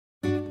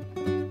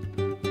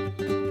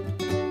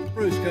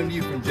Boone's coming to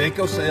you from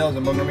Jaco Sales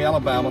in Montgomery,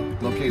 Alabama,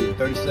 located at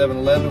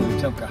 3711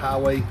 Wetumpka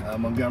Highway,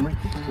 Montgomery.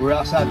 We're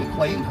outside the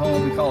Kellyton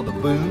home we call the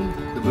Boone.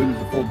 The Boone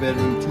is a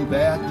 4-bedroom,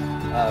 2-bath.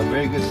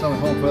 Very good selling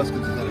home for us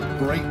because it's at a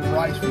great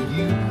price for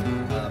you.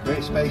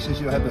 Very spacious.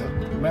 You'll have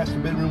the master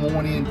bedroom on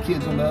one end,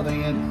 kids on the other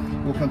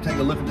end. We'll come take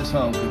a look at this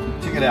home.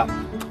 Check it out.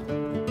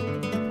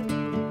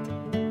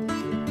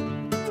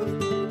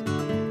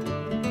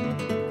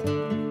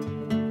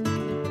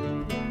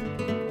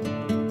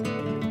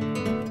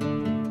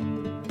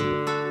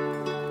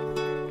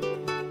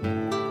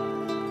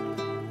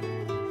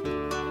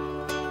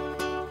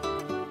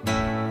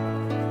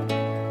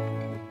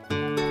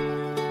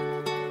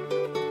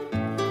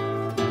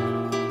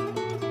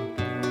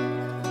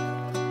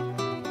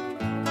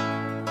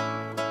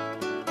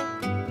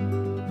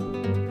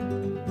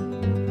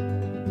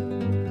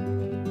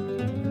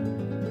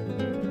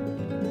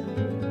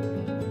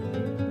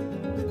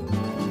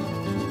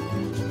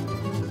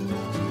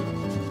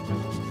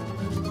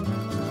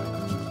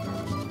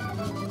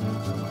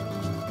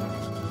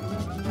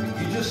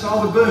 Just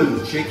saw the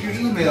Boone. Check your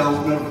email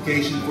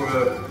notification for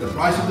the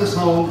price of this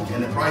home,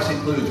 and the price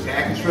includes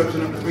CAD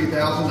construction up to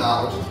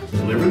 $3,000,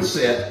 delivered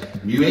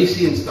set, new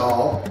AC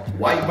install,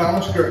 white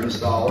vinyl skirt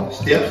install,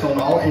 steps on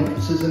all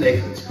entrances and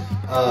exits,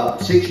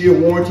 6-year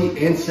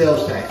warranty and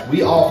sales tax.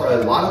 We offer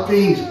a lot of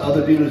things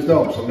other dealers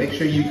don't, so make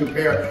sure you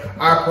compare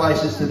our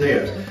prices to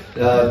theirs.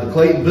 The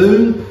Kellyton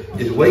Boone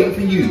is waiting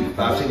for you.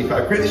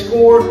 575 credit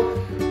score,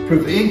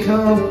 proof of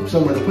income,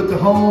 somewhere to put the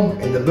home,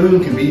 and the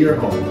Boone can be your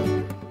home.